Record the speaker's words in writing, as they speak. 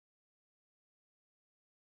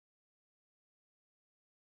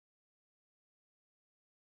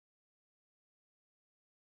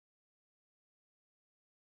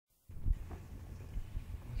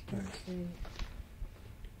Let's see.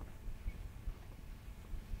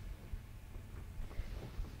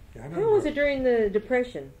 Yeah, How was it during the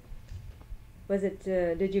Depression? Was it?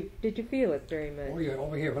 Did you feel it very much? Oh yeah,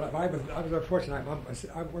 over here. But I was unfortunate.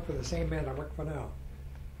 I work for the same man I work for now.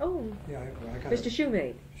 Oh. Yeah, I got Mr.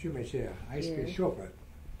 Shoemate. Shoemate, yeah. I used to be a chauffeur.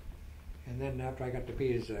 And then after I got to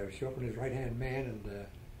be his chauffeur, his right-hand man, and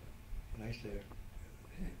I used to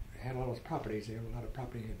handle all those properties. He had a lot of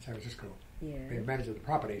property in San Francisco. Yeah. Being manager of the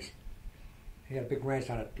properties. He had a big ranch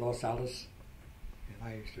down at Los Altos, and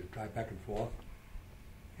I used to drive back and forth.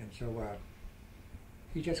 And so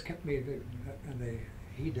he just kept me,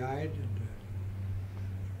 he died, and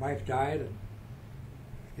his wife died, and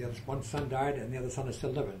the other one son died, and the other son is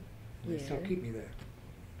still living. And they still keep me there.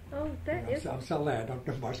 Oh, I'm still there. I don't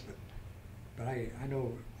do much, but I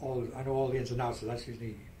know all the ins and outs. So that's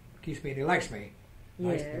usually keeps me, and he likes me.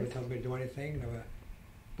 Nice. Never tells me to do anything. Never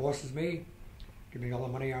bosses me. Give me all the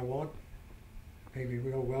money I want. Pay me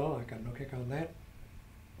real well. I got no kick on that.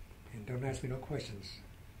 And don't ask me no questions.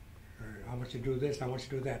 Or how much you do this? How much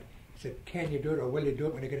you do that? He said, "Can you do it, or will you do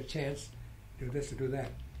it when you get a chance? Do this or do that."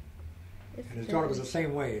 And his daughter was the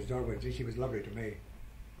same way. His daughter she was lovely to me.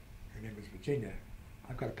 Her name was Virginia.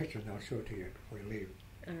 I've got a picture and I'll show it to you before you leave.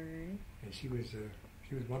 All right. And she was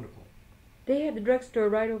wonderful. They had the drugstore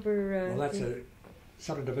right over. Well, that's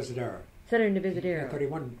Southern Divisadero. Southern Divisadero.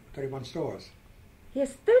 31 stores.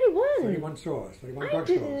 Yes, 31. 31 stores. 31 I drugstores.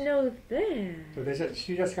 didn't know that. So they said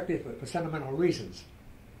she just kept it for sentimental reasons.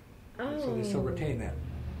 Oh. So they still retain that.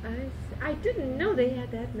 I didn't know they had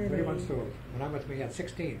that many. 31 stores. When I went, we had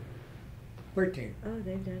 16. 13. Oh,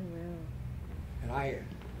 they've done well. And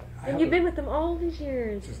and you've been with them all these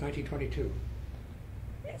years. Since 1922.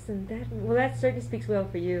 Isn't that... Well, that certainly speaks well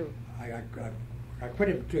for you. I quit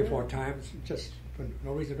him 3 or 4 times, just for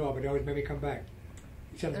no reason at all, but he always made me come back.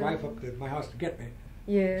 He sent his wife up to my house to get me.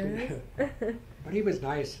 Yeah. But he was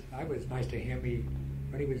nice. I was nice to him.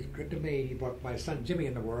 But he was good to me. He brought my son Jimmy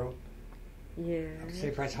in the world. Yeah. At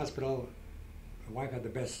St. Francis Hospital. My wife had the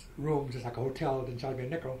best room, just like a hotel. Didn't charge me a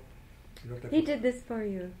nickel. He did this for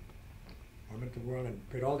you. I went to the world and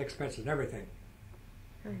paid all the expenses and everything.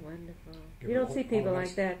 How wonderful. You don't see people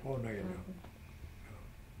like that. Oh, no, you don't. No.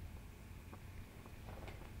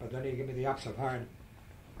 But then he gave me the option of hiring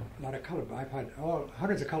a lot of colored. I've had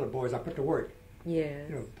hundreds of colored boys I put to work. Yeah.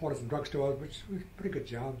 You know, porters and drugstores, which was a pretty good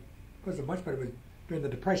job. It wasn't much, but it was during the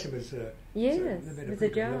Depression. It was it was a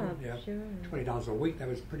job. Yeah, sure. $20 a week. That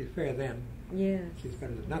was pretty fair then. Yes. It's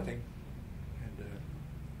better than nothing. And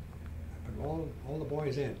I put all the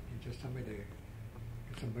boys in. He just told me to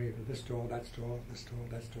get somebody for this store, that store, this store,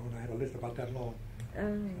 that store, and I had a list about that long. Oh. So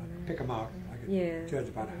I'd pick them out. I could judge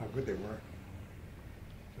about how good they were.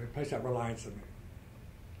 So we placed that reliance on me.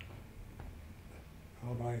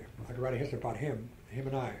 I could write a history about him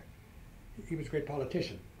and I. He was a great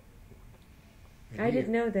politician. And I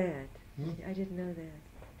didn't know that. Hmm? I didn't know that.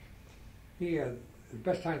 He, the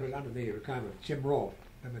best time was under the time of Jim Rolfe.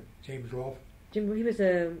 Remember James Rolfe? Jim, he was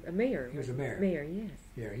a mayor. He was a mayor. Mayor, yes.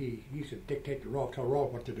 Yeah, he used to dictate to Rolfe, tell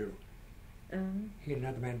Rolfe what to do. He and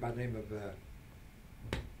another man by the name of,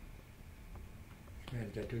 this man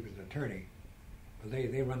that dude was an attorney. But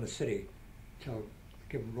they run the city,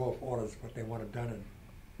 give Rolfe orders what they wanted done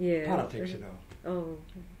in politics, you know. Oh.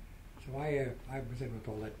 So I was in with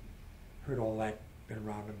all that, heard all that, been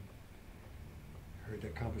around him, heard the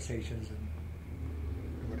conversations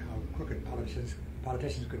and how crooked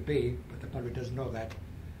politicians could be, but the public doesn't know that.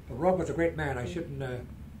 But Rolfe was a great man. I shouldn't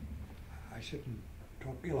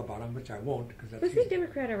talk ill about him, which I won't, because that's. Was he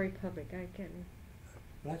Democrat or Republic? I can't.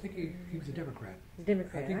 Well, I think he was a Democrat.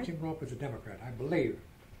 Democrat. I think Jim Rolfe was a Democrat. I believe.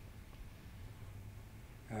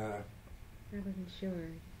 I wasn't sure.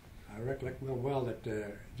 I recollect real well that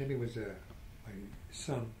Jimmy was my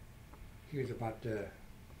son. He was about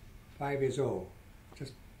 5 years old,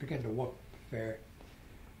 just began to walk fair.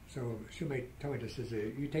 So Shoemate told me this: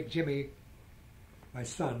 you take Jimmy, my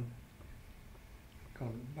son.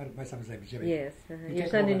 My son's name is Jimmy. Yes, your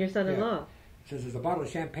son and your son-in-law. Yeah. Says there's a bottle of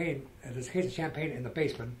champagne, there's a case of champagne in the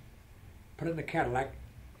basement. Put it in the Cadillac,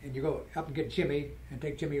 and you go up and get Jimmy, and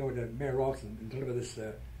take Jimmy over to Mayor Rolfe's and deliver this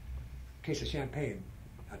case of champagne.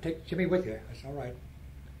 I'll take Jimmy with you. I said, all right.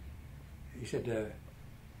 He said,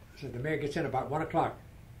 the mayor gets in about 1 o'clock.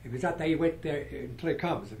 If he's not there, you wait there until he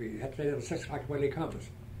comes. If he had to stay until 6 o'clock, wait till he comes.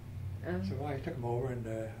 So I took him over, and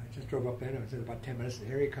I just drove up there, and it was in about 10 minutes, and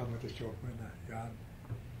here he comes with the chauffeur in the yard.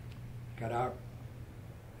 Got out.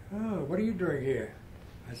 Oh, what are you doing here?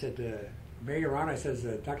 I said, Mayor, Your Honor, I says,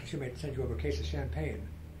 Dr. Shoemate sent you over a case of champagne.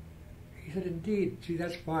 He said, indeed. Gee,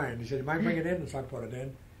 that's fine. He said, you mind bringing it in? And so I brought it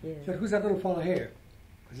in. Yeah. He said, who's that little fellow here?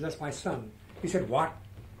 I said, that's my son. He said, what?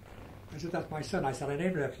 I said, that's my son. I said, I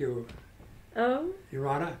named it after you, Oh? Your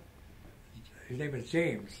Honor. His name is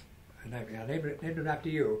James. And I named it after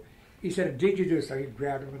you. He said, indeed you do. So he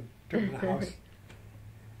grabbed him and took him in the house.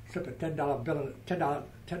 Slipped a $10 bill,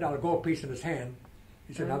 $10 gold piece in his hand.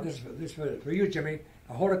 He said, now this is for you, Jimmy.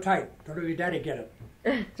 Now hold it tight. Don't let your daddy get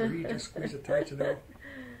it. So he just squeezed it tight, you know.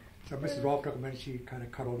 So Mrs. Rolfe took him in. She kind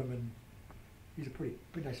of cuddled him, and he's a pretty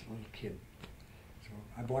nice little kid. So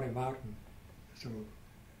I brought him out, and so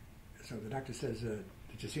the doctor says, did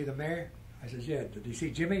you see the mayor? I says, yeah. Did you see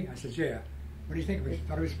Jimmy? I says, yeah. What do you think of him? He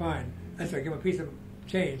thought he was fine. And so I gave him a piece of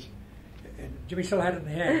change, and Jimmy still had it in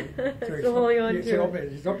the hand. So Still holding on to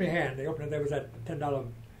it. He's opening his hand. They opened it. There was that $10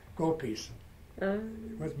 gold piece.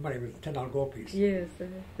 It wasn't money. It was a $10 gold piece. Yes,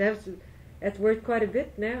 that's worth quite a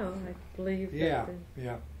bit now, I believe. Yeah,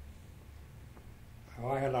 yeah. Oh,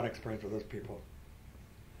 I had a lot of experience with those people.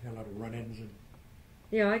 I had a lot of run-ins and.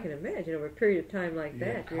 Yeah, I can imagine over a period of time like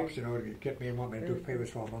that. Cops, you know, would get me and want me to do favors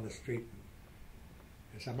for them on the street.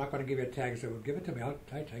 I said, I'm not going to give you a tag. I said, well, give it to me. I'll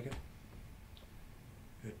take it.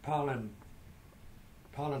 At Powell and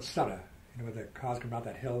Sutter, you know, where the cars come out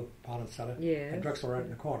that hill, Powell and Sutter. Yeah. And drugstore right in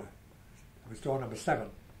the corner. It was door number 7.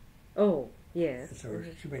 Oh, yes. And so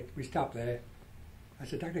we stopped there. I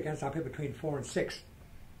said, Dr. Can't stop here between 4 and 6.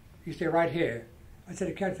 You stay right here. I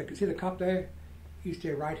said, see the cop there? You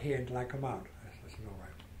stay right here until I come out. I said, all right.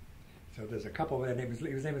 So there's a couple there.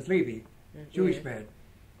 His name is Levy, Jewish man.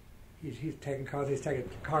 He's taking cars. He's taking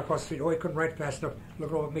a car across the street. Oh, he couldn't write fast enough.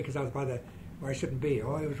 Look over at me because I was by where I shouldn't be.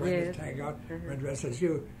 Oh, he was writing his tag out. I says,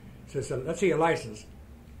 let's see your license.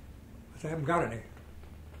 I said, I haven't got any.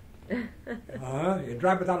 You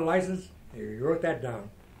drive without a license? You wrote that down.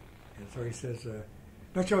 And so he says,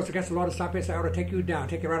 don't you know it's against the law to stop here? So I ought to take you down.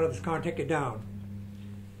 Take you out of this car and take you down.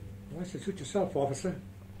 Well, I said, suit yourself, officer.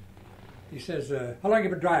 He says, how long have you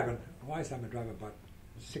been driving? Oh, I said, I've been driving about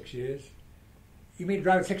 6 years. You mean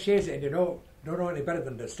driving 6 years and you don't know any better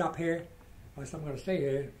than to stop here? I said, I'm going to stay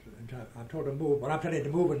here. I'm told to move, but I'm telling you to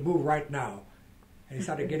move and move right now. And he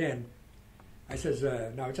started to get in. I says,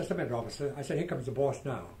 no, just a minute, officer. I said, here comes the boss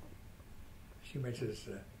now. She mentions,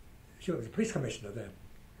 she was a police commissioner then.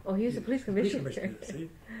 Oh, he was a police commissioner. See?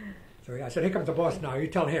 So I said, here comes the boss now. You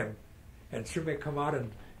tell him. And Shumate come out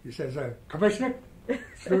and he says, Commissioner? He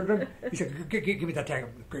said, give me that tag.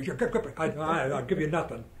 I'll give you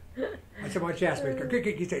nothing. I said, why don't you ask me?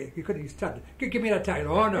 He said, he couldn't, he started, give me that tag.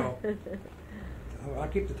 Oh, no. I'll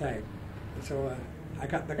keep the tag. And so I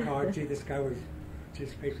got in the car. Gee, this guy was,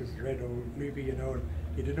 his face was red, old Levy, you know, and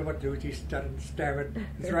he didn't know what to do. He started staring.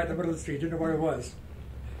 He was right in the middle of the street. He didn't know where he was.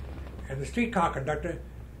 And the streetcar conductor,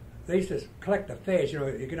 they used to collect the fares. You know,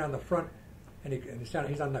 you get on the front, and he's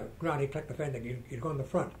on the ground. He collect the fare, and he'd go in the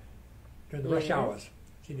front during the rush hours.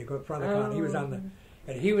 See, you go in front of the car. And he was on the,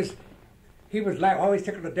 and he was always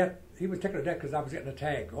tickled to death. He was tickled to death because I was getting a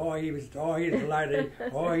tag. He was delighted.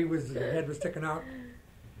 His head was sticking out.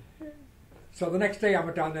 So the next day I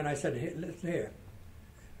went down there and I said, hey, listen here.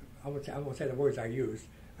 I won't say the words I used.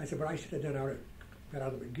 I said, but I should have done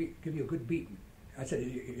give you a good beating. I said,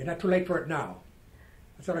 you're not too late for it now.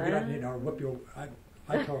 I said, I'll get out and whip you.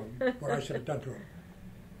 I told him what I should have done to him.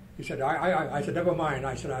 He said, I said, never mind.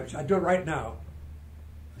 I said, I'll do it right now.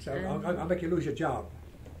 I said, I'll make you lose your job.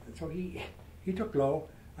 And so he took low.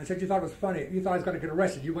 I said, you thought it was funny. You thought I was going to get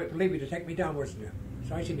arrested. You wouldn't believe me to take me down, wasn't you?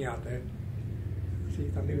 So I seen me out there. So you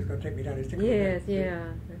thought he was going to take me down. He was taking me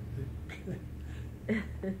down. Yeah.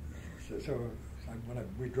 So when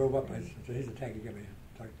we drove up, I said, here's the tag you give me.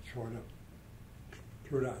 So I tore it up.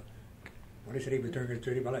 Threw it out. When he said he was doing his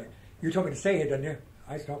duty, but you told me to stay here, didn't you?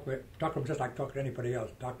 I talked to him just like talking to anybody else,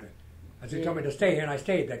 doctor. I said, you told me to stay here, and I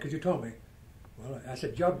stayed there because you told me. Well, I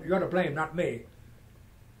said, you're to blame, not me.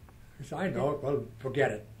 He said, I know. Well,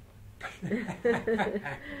 forget it. A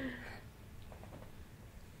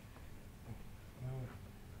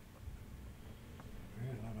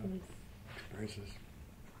lot of experiences.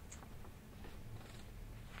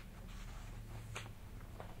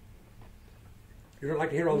 You don't like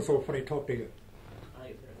to hear all this old funny talk, do you?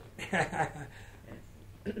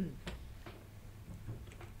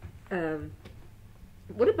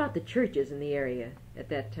 What about the churches in the area at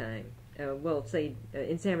that time? Well, say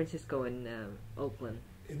in San Francisco and Oakland.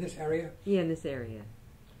 In this area? Yeah, in this area.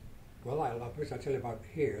 Well, first I'll tell you about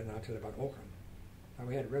here, and then I'll tell you about Oakland. And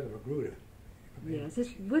we had Reverend Magruder. Yes,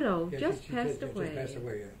 his widow just passed away. Just passed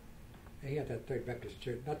away, yeah. And he had that Third Baptist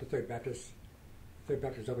church, not the Third Baptist. Third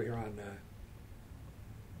Baptist over here on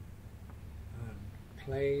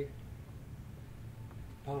Clay,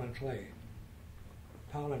 Powell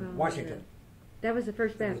and Washington. That was the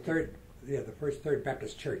First Baptist. The first Third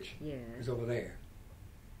Baptist church. Yeah. Was over there.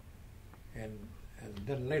 And And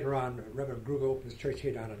then later on, Reverend Gruger opened his church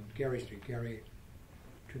here down on Gary Street, Gary,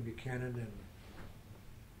 between Buchanan and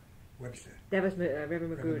Webster. That was Reverend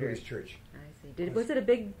Magruder's Magruder's church. I see. Was it a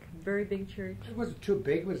big, very big church? It wasn't too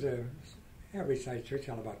big. It was a average-sized church,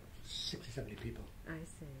 held about 60, 70 people. I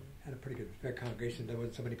see. Had a pretty good fair congregation. There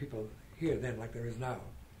wasn't so many people here then like there is now.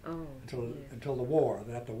 Oh. Until the war.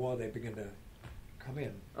 Then after the war, they began to come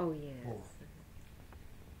in. Oh, yes. More.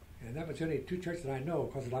 And that was the only two churches that I know.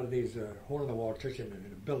 Of course, a lot of these hole-in-the-wall churches in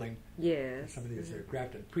a building. Yes. Some of these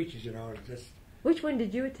grafted preachers, just... Which one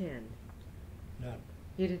did you attend? None.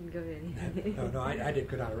 You didn't go to any? No, I did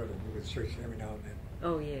go down to Reverend Gruger's church every now and then.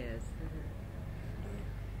 Oh, yes.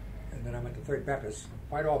 And then I went to Third Baptist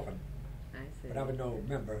quite often. I see. But I was no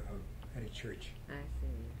member of any church. I see.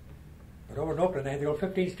 But over in Oakland, they had the old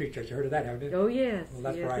 15th Street Church. You heard of that, haven't you? Oh, yes. Well,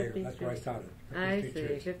 that's, yes, where I started. 15th I Street see,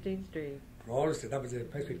 Church. 15th Street. That was the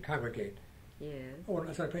place we'd congregate. Yes. Oh,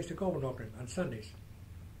 that's our place to go in Oakland on Sundays.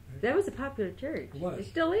 That was a popular church. It was. It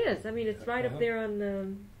still is. I mean, it's right up Uh-huh. there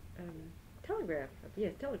on Telegraph.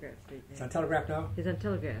 Yes, Telegraph Street. It's on Telegraph now? It's on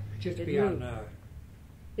Telegraph. It used to be moved. on...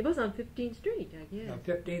 It was on 15th Street, I guess. on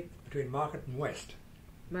 15th, between Market and West.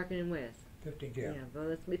 Market and West. 15th, yeah. Yeah,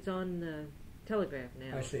 well, it's on Telegraph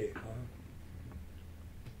now. I see.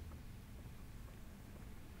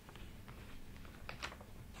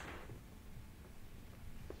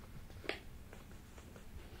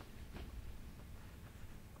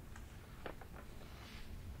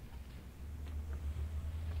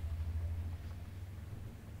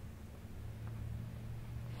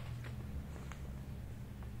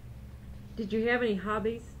 Did you have any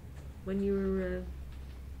hobbies when you were...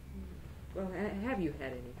 have you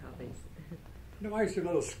had any hobbies? No, I used to do a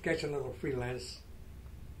little sketch and a little freelance.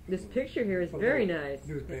 This picture here is For very little nice.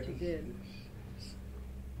 Newspapers. That you did.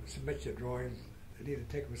 Submit your drawings. They need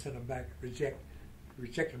to take them, send them back, reject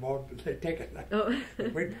them all, they take it. Oh.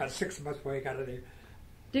 Wait about 6 months before you got any.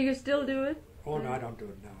 Do you still do it? Oh, no, I don't do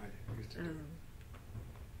it now. I used to do it.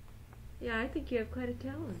 Yeah, I think you have quite a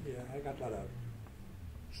talent. Yeah, I got a lot of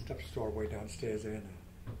stuff stored way downstairs there, and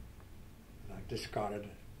I discarded.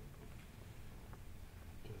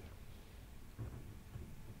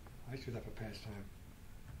 I used to do that for pastime.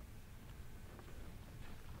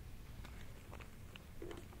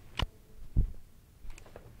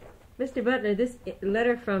 Mr. Butler, this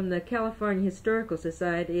letter from the California Historical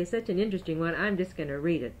Society is such an interesting one. I'm just going to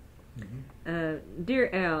read it. Mm-hmm. Dear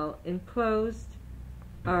Al, enclosed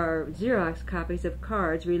are Xerox copies of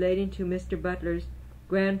cards relating to Mr. Butler's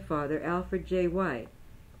grandfather, Alfred J. White.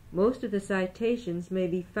 Most of the citations may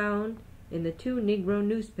be found in the two Negro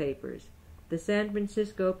newspapers, the San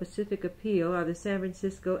Francisco Pacific Appeal or the San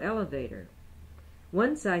Francisco Elevator.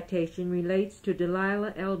 One citation relates to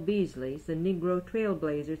Delilah L. Beasley's The Negro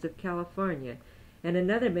Trailblazers of California, and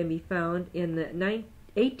another may be found in the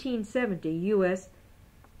 1870 U.S.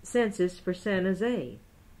 Census for San Jose.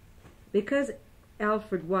 Because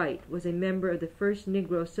Alfred White was a member of the first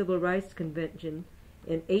Negro Civil Rights Convention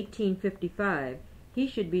in 1855, he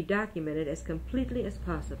should be documented as completely as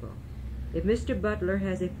possible. If Mr. Butler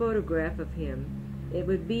has a photograph of him, it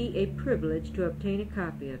would be a privilege to obtain a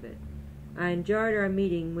copy of it. I enjoyed our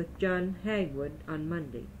meeting with John Hagwood on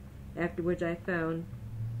Monday. Afterwards I found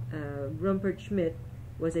Rumpert Schmidt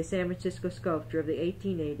was a San Francisco sculptor of the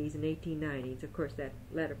 1880s and 1890s. Of course, that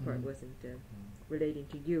latter part wasn't relating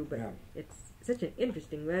to you, but it's such an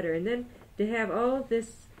interesting letter. And then to have all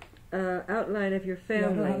this outline of your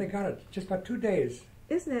family. Yeah, I know how they got it. Just about 2 days.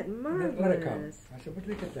 Isn't that marvelous? Let it come. I said, what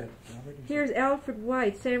did they get that? Here's Alfred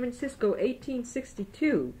White, San Francisco,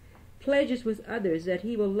 1862. Pledges with others that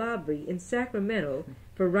he will lobby in Sacramento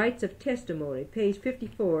for rights of testimony, page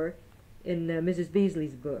 54 in Mrs.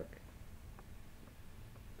 Beasley's book.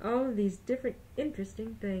 All of these different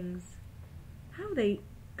interesting things. How they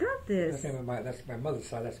got this? That's my mother's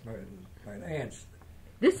side. That's my aunt's.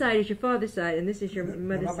 This side is your father's side, and this is your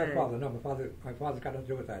mother's not side. My father. No, my father's got nothing to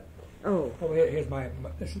do with that. Oh. Over here, here's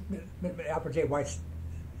this is Alfred J. White's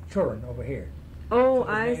children over here. Oh,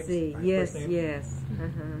 I see. My Yes, first name. yes.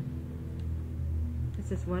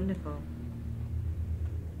 This is wonderful.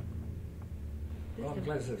 Well, I'm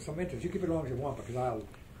glad there's some interest. You keep it as long as you want, because I'll...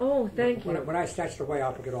 Oh, thank you. When I snatch it away,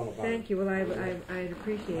 I'll forget all about it. Thank you. Well, I'd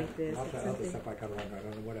appreciate this. I'll It's tell other something- stuff I got along. I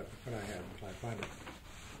don't know what I have until I find it.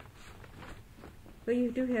 Well,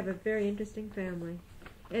 you do have a very interesting family.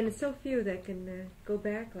 And it's so few that can go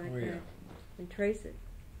back like that and trace it.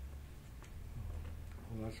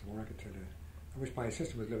 Well, that's more I could tell you. I wish my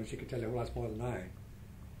sister was living. She could tell you a whole lot more than I.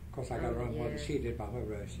 Of course, I got around more than she did, but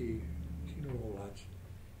however, she knew a whole lot.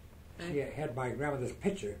 She had my grandmother's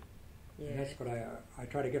picture, and that's what I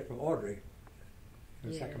tried to get from Audrey.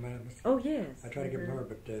 in Yeah. Sacramento. Oh, yes. I tried to give her,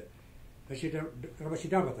 but she don't know what she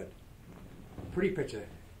done with it. Pretty picture,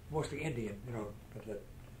 mostly Indian, you know, but the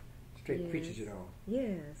straight Yes. features, you know.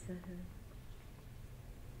 Yes.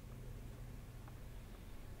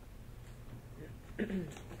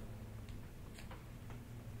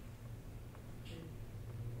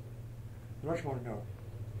 What else you want to know?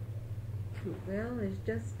 Well, there's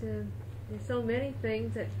just there's so many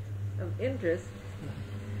things that of interest.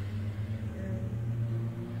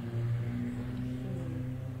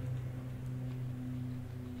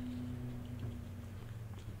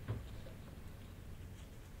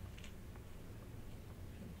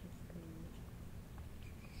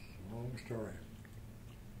 Long story.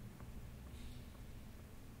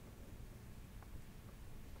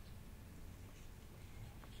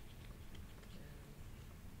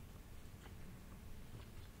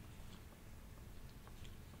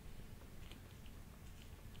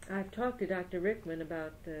 I've talked to Dr. Rickman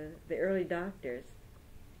about the early doctors,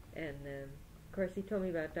 and of course he told me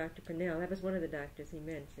about Dr. Purnell. That was one of the doctors he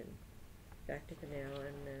mentioned, Dr. Purnell.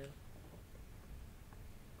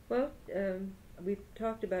 And we've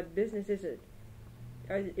talked about business. Is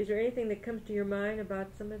there anything that comes to your mind about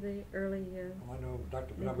some of the early? I know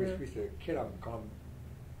Dr. Purnell. We used to kid him, call him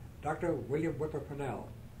Dr. William Whipper Purnell.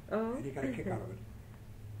 Oh, And he got a kick out of it.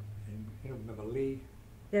 And you know, remember Lee?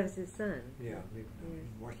 that was his son. Yeah, Lee, in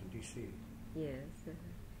Washington D.C. Yes. And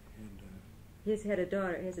He has a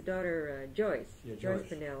daughter, Joyce. Yeah, Joyce Joyce.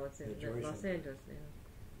 Purnell. It's in Joyce Los and- Angeles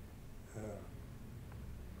now.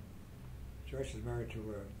 Joyce is married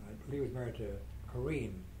to, Lee was married to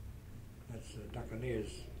Corrine. That's Dr.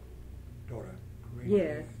 Neer's daughter. Corrine.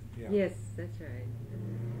 Yes. Yeah. Yes, that's right.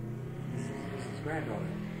 This is his granddaughter.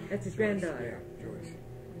 That's his Joyce, granddaughter. Yeah, Joyce. Yeah.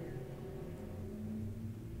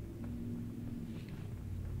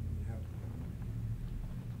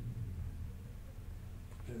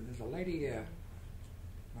 Yeah. There's a lady,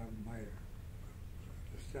 my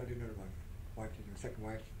Estelle, you know my wife, my second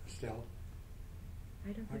wife, Estelle.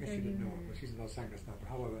 I don't I think guess I she knew didn't know. her. Well, she's in Los Angeles now. But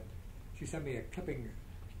however, she sent me a clipping.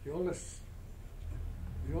 The oldest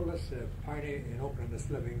pioneer in Oakland that's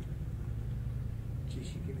living. She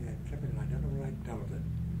gave me that clipping, and I don't know what I'd done with it.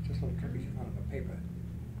 Just a little clipping she found on the paper.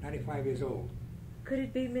 95 years old. Could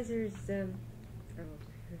it be Mrs. It's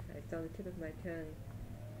on the tip of my tongue.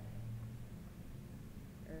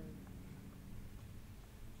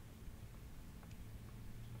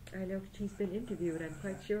 I know she's been interviewed. I'm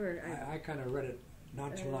quite sure. I kind of read it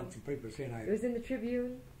nonchalant. Some people saying It was in the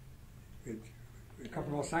Tribune. it come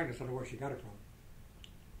from Los Angeles. I don't know where she got it from.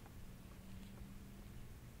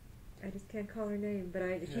 I just can't call her name, but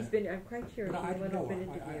she's Yeah. been. I'm quite sure But she's I the one didn't that's know been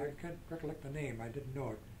her. I interviewed. can't recollect the name. I didn't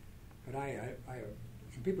know it. But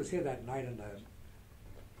some people say that night, and I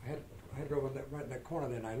had it over right in that corner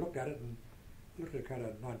there, and I looked at it and looked at it kind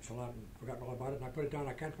of nonchalant and forgot all about it, and I put it down.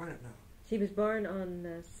 I can't find it now. She was born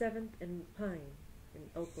on 7th and Pine in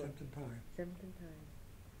Oakland. Something Pine. 7th and Pine.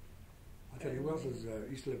 I'll tell you who else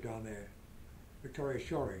used to live down there. Victoria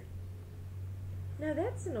Shorey. Now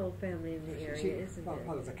that's an old family in the area, isn't well, it?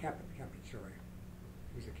 there's a captain, Captain Shorey.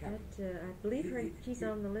 He was a captain. That, I believe her. She's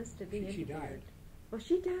on the list to be She interviewed. died. Well,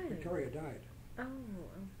 she died. Victoria died. Oh.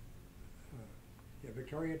 Yeah,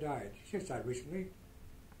 Victoria died. She just died recently.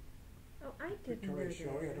 Oh, I didn't know Victoria that.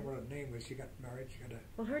 Shorey. I don't know what her name was. She got married. She got a.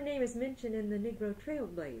 Well, her name is mentioned in the Negro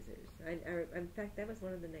Trailblazers. In fact, that was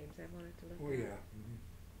one of the names I wanted to look Oh at. yeah. Mm-hmm.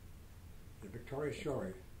 Yeah, Victoria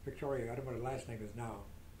Shorey. Victoria. I don't know what her last name is now,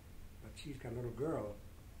 but she's got a little girl.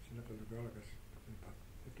 She's a little girl. I guess about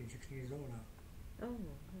 15, 16 years old now. Oh.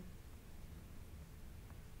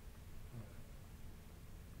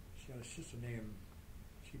 She had a sister named.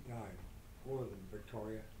 She died. Older than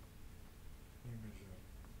Victoria. Her name is.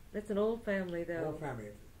 That's an old family, though. Whole family.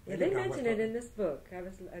 Yeah, they lived on mention West it in Oakland. this book. I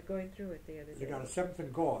was going through it the other They day. lived on 7th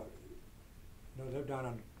and Gorth. No, they lived down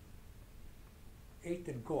on 8th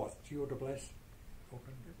and Gorth, Geo de Bless,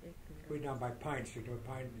 Oakland. Way down by Pine Street. You know,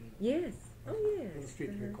 Pine. Yes. Oh, yes. Little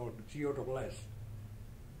street here called Geo de Bless.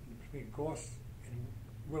 Between Gorth and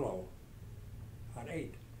Willow on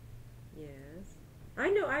 8th. Yes. I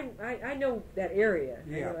know. I know that area.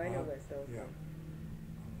 Yeah, I know West Oakland. Yeah.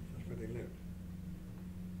 That's where they lived.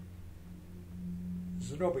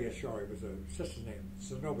 Zenobia Shorey was her sister's name.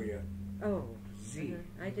 Zenobia. Oh. Z.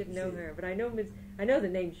 I didn't know Z. her, but I know the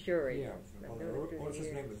name Shuri. Yeah. I've Well, known her her through the older sister's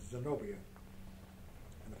years. name was Zenobia.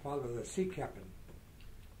 And the father was a sea captain.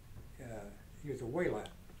 He was a whaler.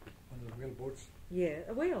 One of the whale boats. Yeah,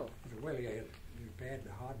 a whale. He was a whaler. Yeah, he was bad,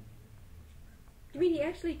 hard. You mean he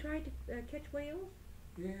actually tried to catch whales?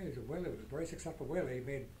 Yeah, he was a whaler. He was a very successful whaler. He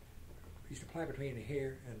used to fly between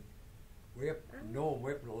here and way up Nome,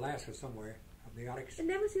 way up in Alaska somewhere. of the Maddox. And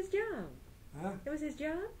that was his job. Huh? That was his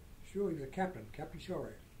job? Sure, he was a captain, Captain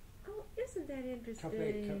Shorey. Oh, isn't that interesting? Tough,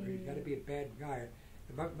 he had to be a bad guy.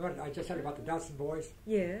 I just said about the Dodson boys.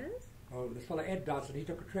 Yes. Well, this fellow Ed Dodson, he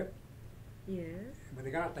took a trip. Yes. And when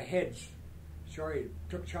they got out the heads, Shorey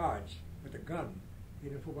took charge with a gun. He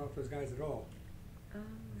didn't fool around with those guys at all. Oh,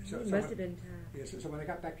 he must have been tough. Yeah, so when they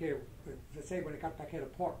got back here, let's say when they got back here to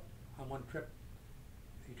port on one trip,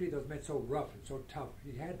 he treated those men so rough and so tough.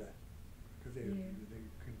 He had to, because they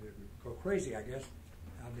could go crazy, I guess,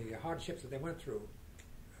 on the hardships that they went through.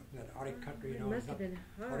 That Arctic country, you know. It must have been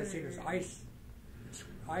hard. All they seen was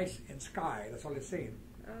ice and sky. That's all they seen.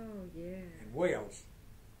 Oh, yeah. And whales.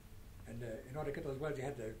 And in order to get those whales, you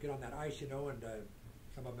had to get on that ice, you know, and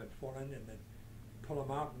some of them had fallen, and then pull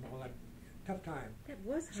them out and all that. Tough time. That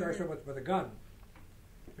was hard. Sure, with a gun.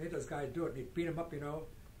 Made those guys do it. And he'd beat them up, you know,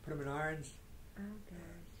 put them in irons. Oh, gosh.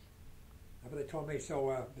 That's what they told me.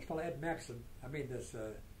 So this fellow Ed Mapson, this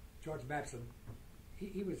George Mapson,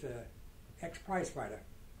 he was a ex-prize fighter.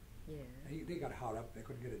 Yeah. They got hot up. They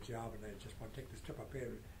couldn't get a job, and they just want to take this trip up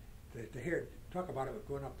here to hear talk about it.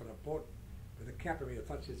 Going up on a boat with a captain. They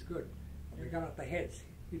thought it's good. When we got out the heads,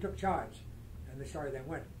 he took charge, and they sorry they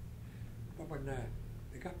went. But when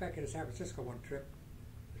they got back into San Francisco one trip,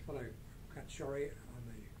 this fellow got Shorey on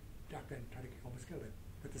the dock and tried to almost kill him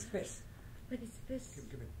with his fist. With his fist?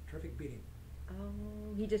 Give him a terrific beating.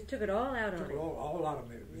 Oh, he just took it all out on him. Took it all out of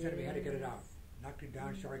him. His enemy had to get it out. Knocked him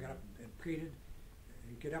down. Shorey got up and pleaded.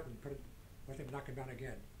 He'd get up and let him knock him down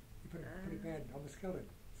again. He put him pretty bad, almost killed him.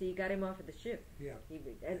 So you got him off of the ship. Yeah.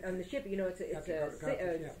 And on the ship, you know, it's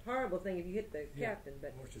a horrible thing if you hit the captain.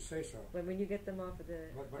 But I should say so. But when you get them off of the...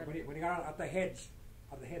 When he got out the heads,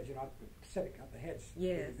 you know, out the Pacific, out the heads,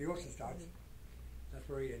 the ocean starts, that's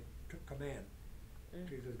where he took command.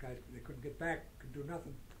 Because those guys, they couldn't get back, couldn't do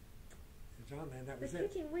nothing. It's on there, and that was it.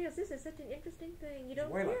 Catching whales, this is such an interesting thing. You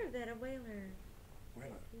don't hear of that, a whaler.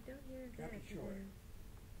 Whaler. You don't hear of that. Sure.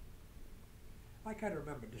 I kind of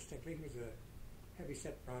remember distinctly. He was a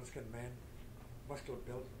heavy-set, brown-skinned man, muscular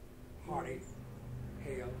built, hardy,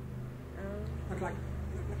 hale. Looked like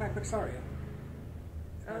Victoria.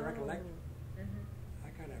 I recollect. I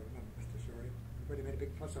kind of remember Mr. Shorey. Everybody made a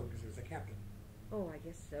big fuss over because he was a captain. Oh, I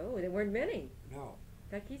guess so. There weren't many. No.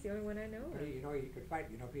 In fact, he's the only one I know. But he could fight.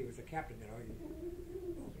 You know, if he was a captain, you know,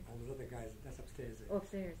 all those other guys. That's upstairs.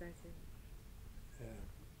 Upstairs, I see.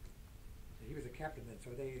 He was a captain then, so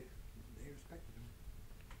they respected him.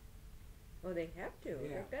 Oh, they have to.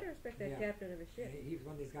 Yeah. They've got to respect that captain of a ship. He was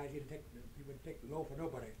one of these guys. He wouldn't take low for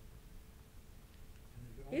nobody.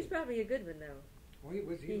 He's probably a good one, though. Well, he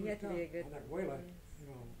was had tough. To be a good on that one. whaler. You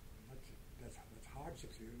know, that's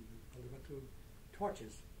hardships. He went through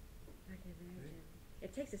torches. I can imagine.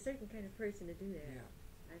 It takes a certain kind of person to do that. Yeah.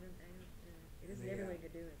 It isn't everybody to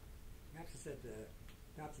do it. Dodson said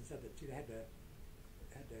that they had to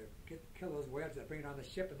kill those whales that bring it on the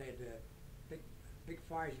ship, and they had big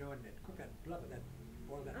fires, you know, and cook that blubber, that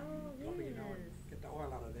oil, that blubber, you know, and get the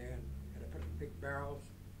oil out of there, and had to put it in big barrels.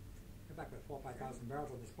 Come back with 4,000 or 5,000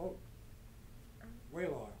 barrels on this boat.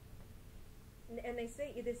 Whale oil. And they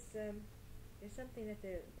say this. There's something that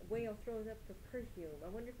the whale throws up for perfume. I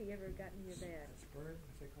wonder if he ever got any of that. Sperm,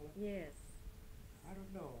 as they call it? Yes. I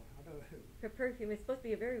don't know. For perfume, it's supposed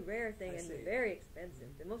to be a very rare thing and very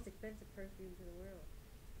expensive. Mm-hmm. The most expensive perfumes in the world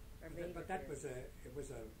are made. But that was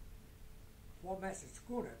a four-masted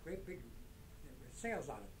schooner, great big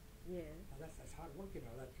sails on it. Yeah. Now that's hard work, you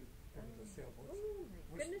know. That's one of those sailboats. Oh my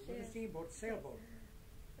goodness! With a steamboat, sailboat.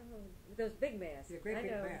 Oh, with those big masts. Yeah, great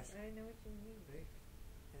big masts. I know what you mean. See?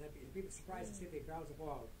 And you'd be surprised to see the barrels of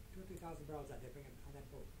oil, 2,000 or 3,000 barrels that they bring in on that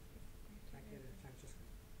boat back here in San Francisco.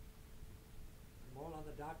 I'm all on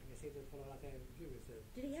the dock, and you see this fellow out there.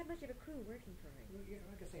 Did he have much of a crew working for him? Well, yeah,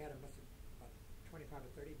 I guess they had about 25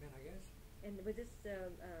 or 30 men, I guess. And was this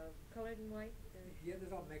colored and white? Yeah,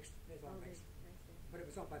 there's all mixed. There's all mixed. But it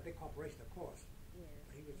was owned by a big corporation, of course. Yeah.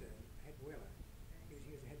 But he was a head whaler. He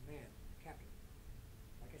was a head man, captain.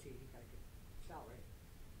 I guess he got a good salary.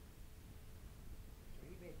 So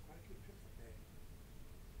he made quite a few trips up there.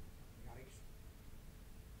 Maddox.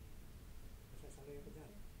 That's how they ever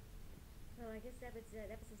done. Well, I guess that was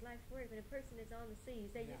his life's work. When a person is on the seas,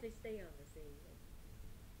 they usually stay on the sea.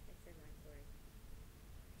 That's their life's work.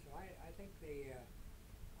 So I think the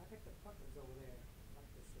Butlers over there, like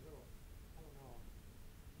this little, I don't know,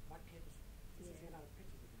 Watkins, he had a lot of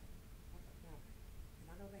pictures of them. And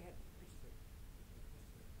I know they had pictures of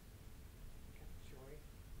Mr. Captain Shorey,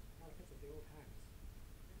 a lot of pictures of the old times.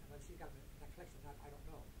 And whether she got them in that collection or not, I don't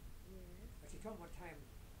know. Yes. But she told me one time,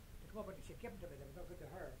 to come over and she'd give them to me, they were no good to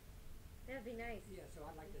her. That'd be nice. Yeah, so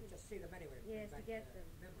I'd like to just see them anyway. Yes, to get them.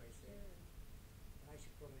 Memories. Sure. I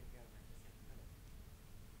should put it together.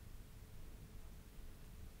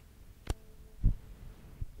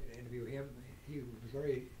 Did I interview him? He was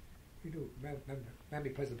very, he knew Mammy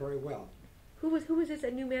Pleasant very well. Who was this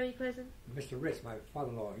at New Mammy Pleasant? Mr. Ritz, my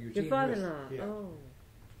father-in-law, Eugene Your father-in-law. Ritz. Yeah. Oh.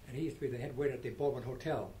 And he used to be the head waiter at the Bowman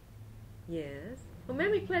Hotel. Yes. Well,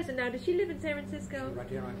 Mammy Pleasant, now, did she live in San Francisco? Right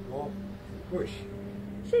there on Wall Bush.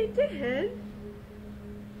 She did.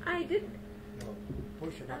 I didn't. No,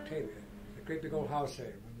 Bush and Octavia. The great big old house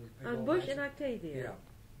there. On Bush and Octavia. Yeah.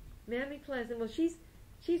 Mammy Pleasant. Well, she's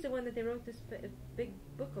the one that they wrote this big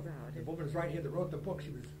book about. The woman's right here that wrote the book.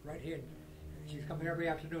 She was right here. She's coming every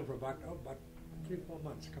afternoon for about 3-4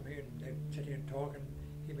 months. Come here and they sit here and talk, and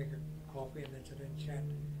he make her coffee and then sit there and chat.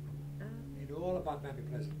 He knew all about Mammy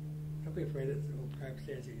Pleasant. Don't be afraid of the old guy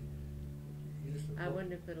upstairs. I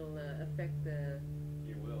wonder if it'll affect the.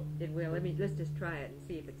 It will. It will. Let's just try it and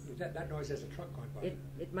see if it's. That noise has a truck going by.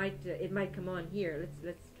 It might come on here.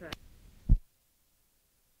 Let's try.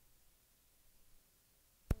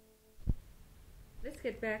 Let's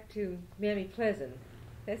get back to Mammy Pleasant.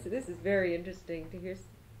 This is very interesting to hear.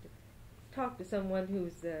 Talk to someone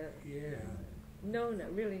who's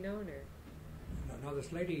really known her. No,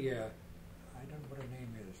 this lady, I don't know what her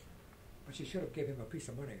name is, but she should have given him a piece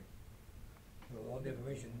of money. All the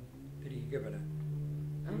information that he given her.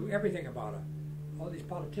 He knew everything about her. All these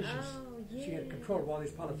politicians. Oh, yeah. She had control of all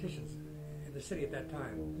these politicians in the city at that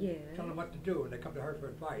time. Yeah. Tell them what to do, and they come to her for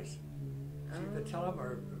advice. She either tell them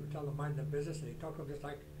or tell them mind their business, and he talked to them just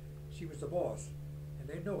like she was the boss, and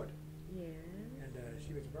they know it. Yeah. And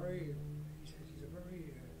she was very, he said she's a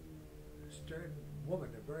very stern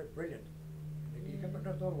woman, and very brilliant. And you can put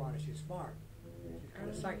nothing over on her. She's smart. She's kind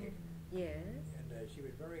of psychic. Yes. And she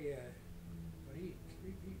was very, but he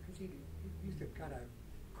used to kind of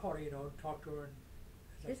call her, talk to her.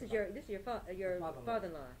 And This is your father-in-law.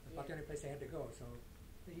 It's about the only place they had to go, so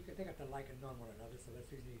they got to like and know one another, so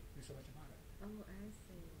that's usually knew so much about it. Oh, I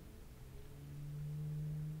see.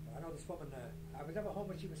 I know this woman, I was never home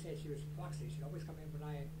when she was saying she was foxy. She'd always come in when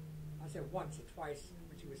I said once or twice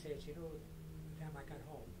when she was saying she knew the time I got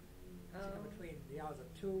home. She'd come between the hours of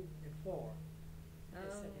 2 and 4.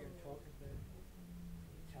 I'd sit here and talk and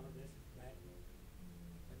tell her this and that.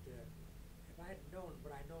 But if I had known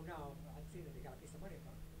what I know now, I'd seen that they got a piece of money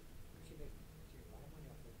from her. She made a lot of money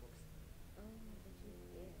off those books. Oh, but she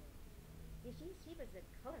did. Yeah, she was a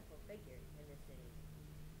colorful figure in the city.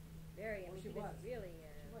 Very, she was was. really.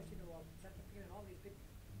 She was, Centipede and all these big.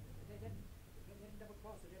 They didn't double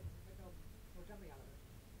cross. They didn't make no dummy out of it.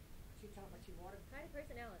 She'd tell them what she wanted. Kind of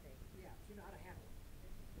personality. Yeah, she knew how to handle it.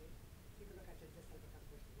 She could look at you just like the kind of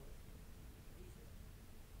person she was. Easy.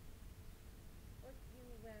 Well,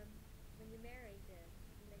 when you married,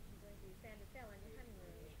 you mentioned going to San Rafael on your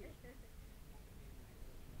honeymoon.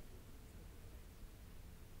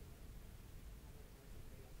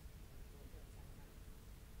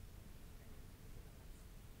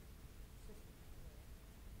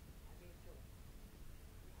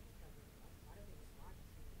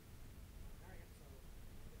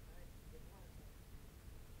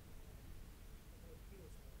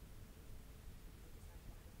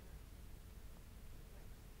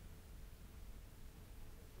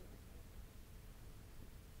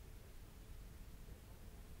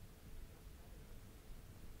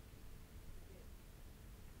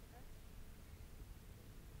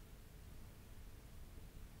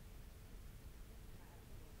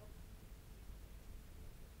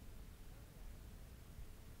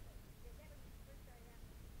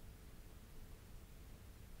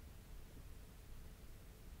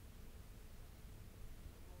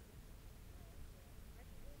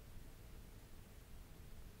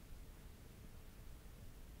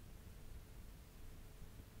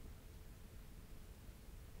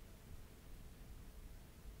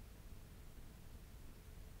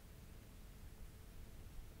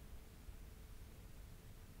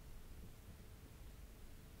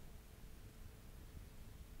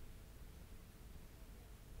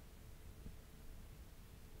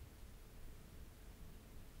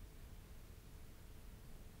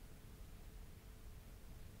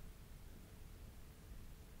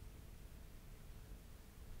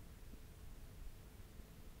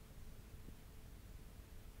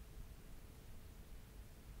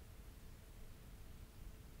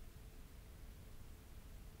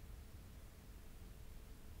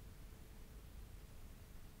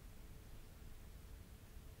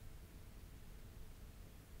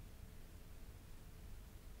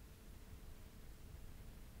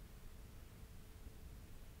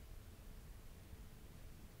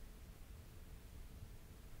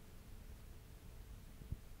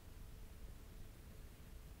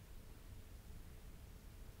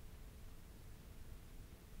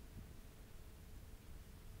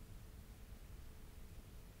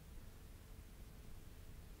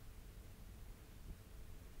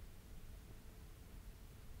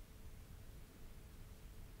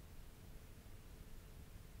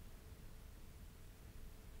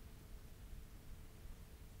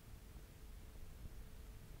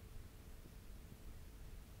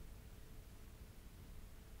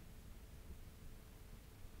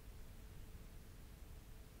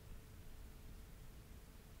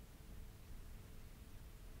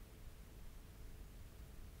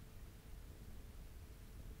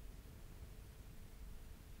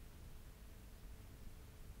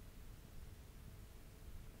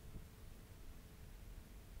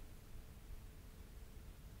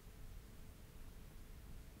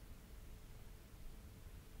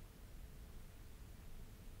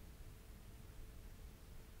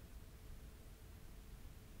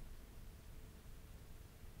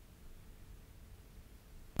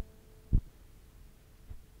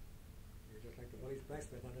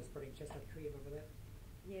 Westwood on the Spreading Chestnut Tree, remember that?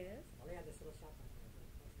 Yes. Well, they had this little shop on